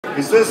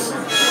Is this?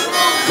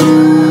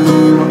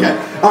 Okay.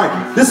 All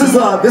right. This is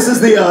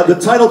the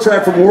title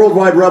track from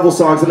Worldwide Rebel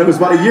Songs, and it was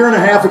about a year and a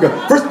half ago.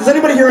 First, does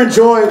anybody here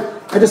enjoy?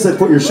 I just said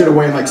put your shit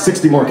away, and like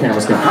 60 more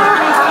cameras come.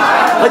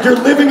 Like you're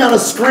living on a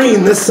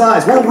screen this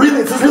size. This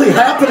is really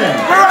happening.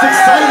 It's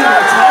exciting.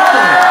 It's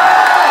happening.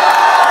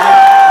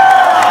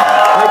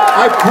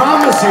 I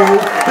promise you,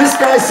 this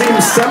guy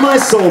seems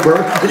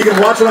semi-sober, and you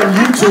can watch it on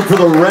YouTube for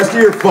the rest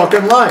of your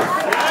fucking life.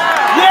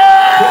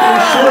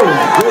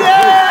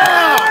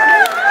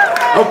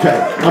 Okay,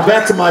 now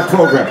back to my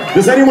program.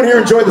 Does anyone here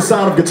enjoy the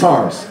sound of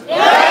guitars?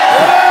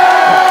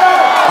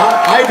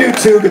 I do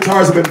too.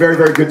 Guitars have been very,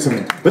 very good to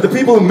me. But the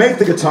people who make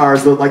the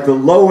guitars, like the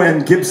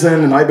low-end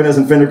Gibson and Ibanez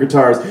and Fender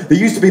guitars, they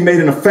used to be made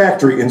in a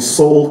factory in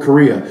Seoul,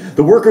 Korea.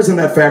 The workers in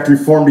that factory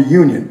formed a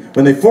union.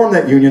 When they formed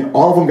that union,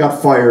 all of them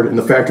got fired and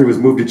the factory was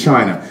moved to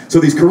China. So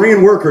these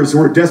Korean workers who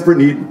were in desperate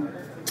need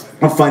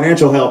of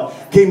financial help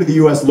came to the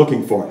US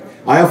looking for it.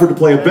 I offered to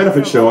play a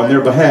benefit show on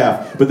their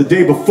behalf, but the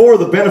day before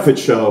the benefit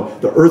show,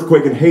 the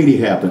earthquake in Haiti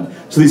happened.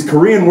 So these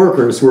Korean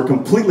workers who were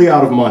completely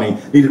out of money,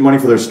 needed money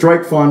for their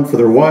strike fund, for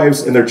their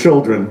wives and their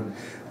children,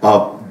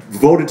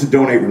 voted to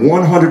donate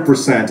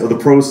 100% of the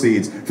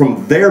proceeds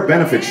from their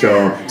benefit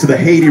show to the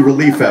Haiti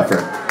relief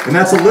effort. And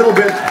that's a little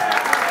bit...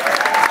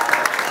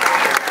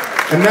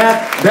 And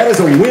that is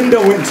a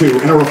window into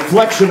and a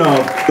reflection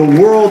of the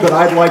world that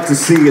I'd like to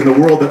see and the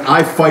world that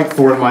I fight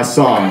for in my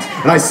songs.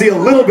 And I see a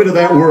little bit of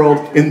that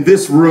world in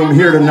this room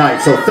here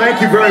tonight. So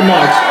thank you very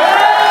much,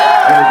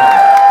 everybody.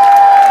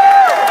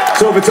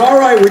 So if it's all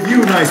right with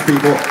you nice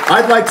people,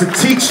 I'd like to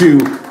teach you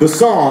the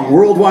song,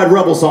 Worldwide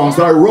Rebel Songs,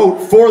 that I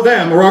wrote for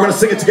them. We're all going to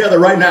sing it together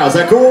right now. Is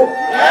that cool?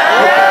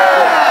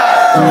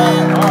 Yeah!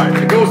 All right,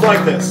 it goes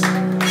like this.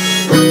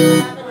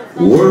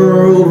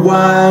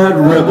 Worldwide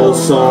rebel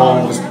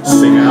songs,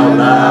 sing out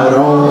loud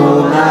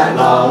all night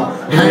long.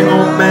 Hang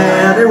on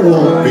man, it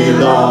won't be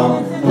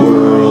long.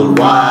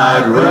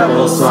 Worldwide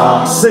rebel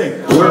songs,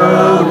 sing.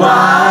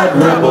 Worldwide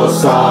rebel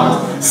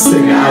songs,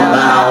 sing out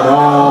loud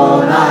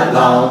all night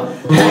long.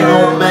 Hang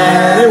on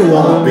man, it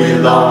won't be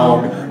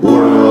long.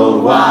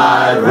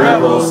 Worldwide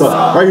rebel songs.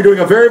 All right, you're doing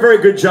a very, very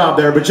good job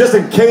there, but just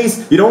in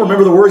case you don't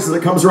remember the words as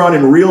it comes around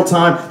in real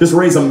time, just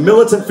raise a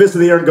militant fist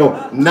in the air and go,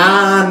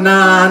 nah,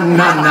 nah,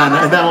 nah, nah,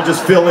 nah, and that'll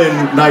just fill in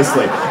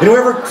nicely. And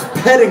whoever's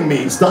petting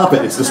me, stop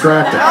it, it's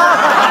distracting.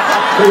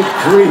 Good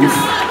grief.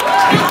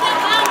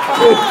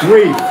 Good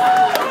grief.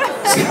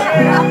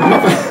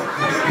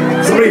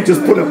 Somebody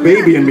just put a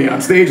baby in me on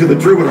stage at the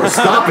Troubadour.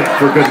 Stop it,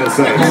 for goodness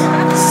sakes.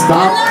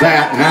 Stop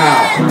that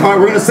now. All right,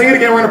 we're going to sing it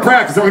again. We're going to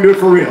practice, and we're going to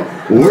do it for real.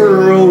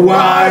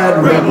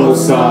 Worldwide rebel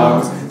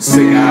songs,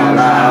 sing out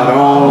loud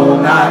all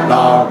night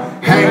long.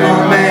 Hang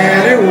on,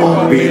 man, it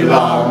won't be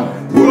long.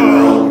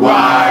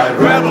 Worldwide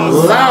rebel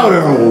songs.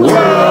 Louder.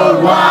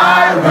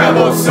 Worldwide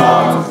rebel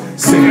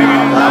songs, sing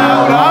out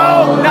loud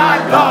all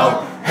night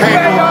long.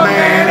 Hang on,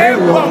 man, it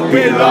won't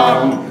be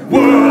long.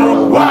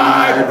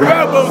 Worldwide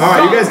rebel songs. All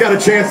right, you guys got a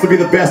chance to be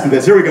the best at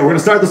this. Here we go. We're going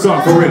to start the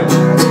song for real.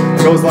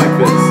 It goes like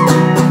this.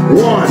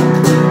 1,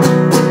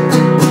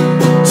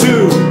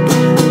 2,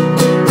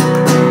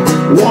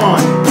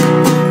 1,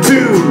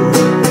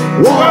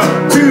 2,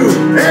 1, 2.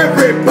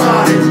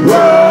 Everybody.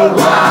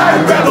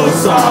 Worldwide rebel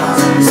songs,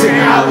 sing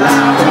out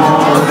loud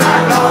all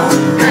night long.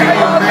 Hang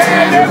on,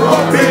 man, it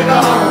won't be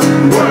long.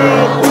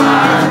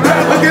 Worldwide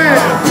rebel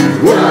again.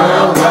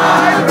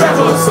 Worldwide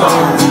rebel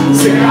songs,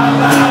 sing out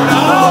loud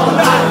all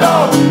night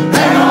long.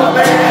 Hang on,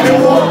 man, it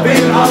won't be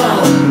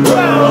long.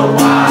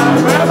 Worldwide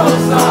rebel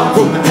songs.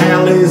 From the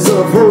alleys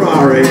of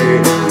Harare,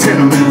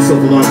 tenements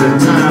of London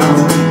town,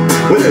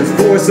 with its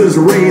voices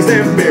raised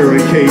and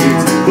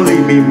barricades.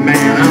 Believe me,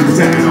 man, I'm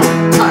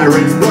down.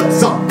 Tyrants,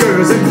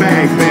 bloodsuckers, and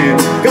bagmen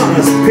got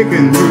us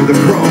picking through the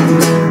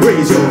crumbs.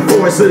 Raise your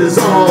voices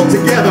all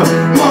together,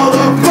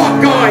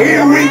 motherfucker,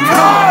 here we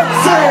come.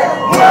 Say,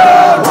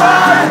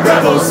 worldwide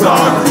rebel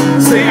song,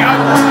 sing out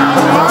loud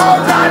all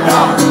night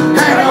long.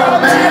 Hang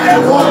on, man,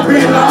 it won't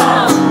be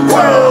long.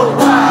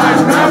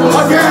 Worldwide rebel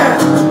again.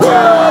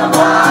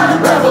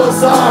 Worldwide rebel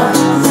song,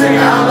 sing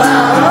out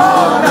loud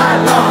all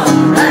night long.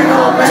 Hang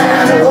on,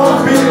 man, it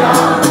won't be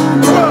long.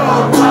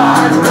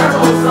 Worldwide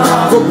rebel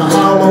song. From the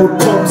hollowed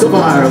pubs of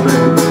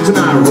Ireland to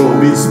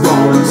Nairobi's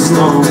sprawling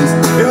slums,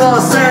 in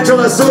Los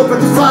Angeles,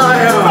 open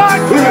fire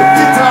with a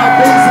guitar,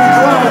 bass, and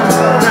drums.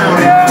 Down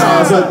in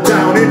Gaza,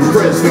 down in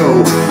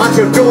Fresno, at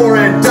your door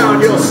and down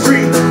your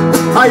street.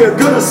 Are you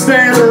gonna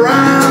stand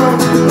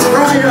around, or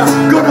are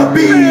you gonna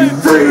be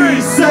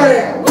free?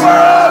 Say,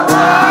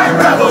 worldwide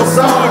rebel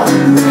song,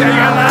 sing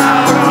out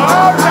loud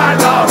all night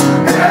long.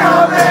 Hang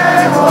on,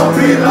 man, it won't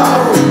be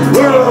long.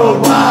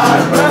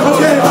 Worldwide rebel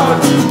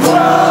song,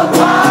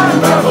 worldwide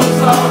rebel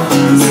song,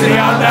 sing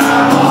out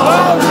loud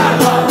all night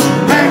long.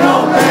 Hang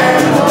on,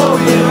 man, it won't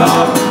be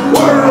long.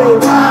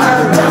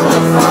 Worldwide rebel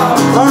song.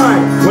 All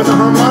right, when the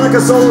harmonica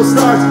solo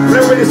starts,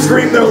 everybody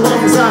scream their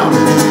lungs out.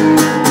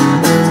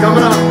 It's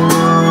coming up.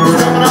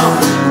 It's coming up.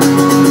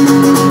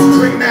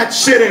 Bring that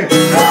shit in.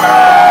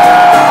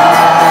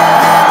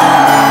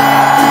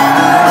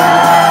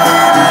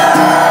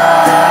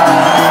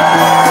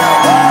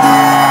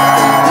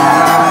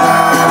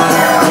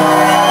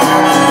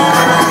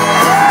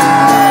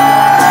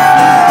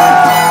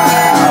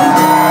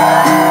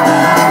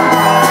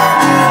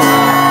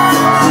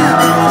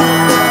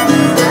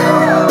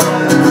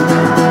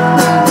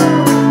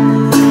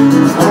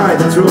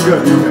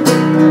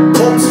 good.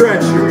 Home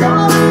stretch. Here we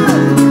go.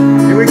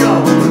 Here we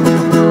go.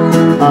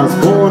 I was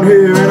born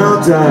here and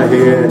I'll die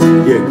here.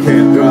 You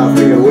can't drive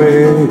me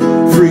away.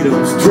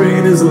 Freedom's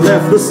train has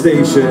left the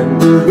station,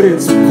 but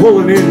it's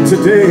pulling in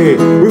today.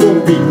 We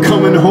won't be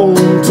coming home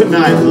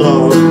tonight,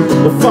 love.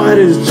 The fight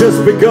has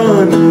just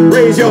begun.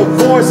 Raise your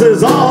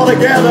voices all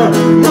together,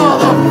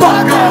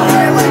 motherfucker.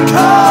 Here we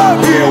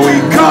come. Here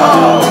we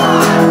come.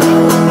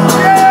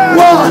 Yeah.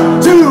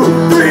 1,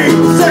 2, 3,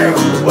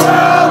 6.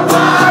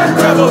 Worldwide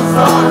rebel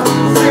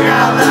song.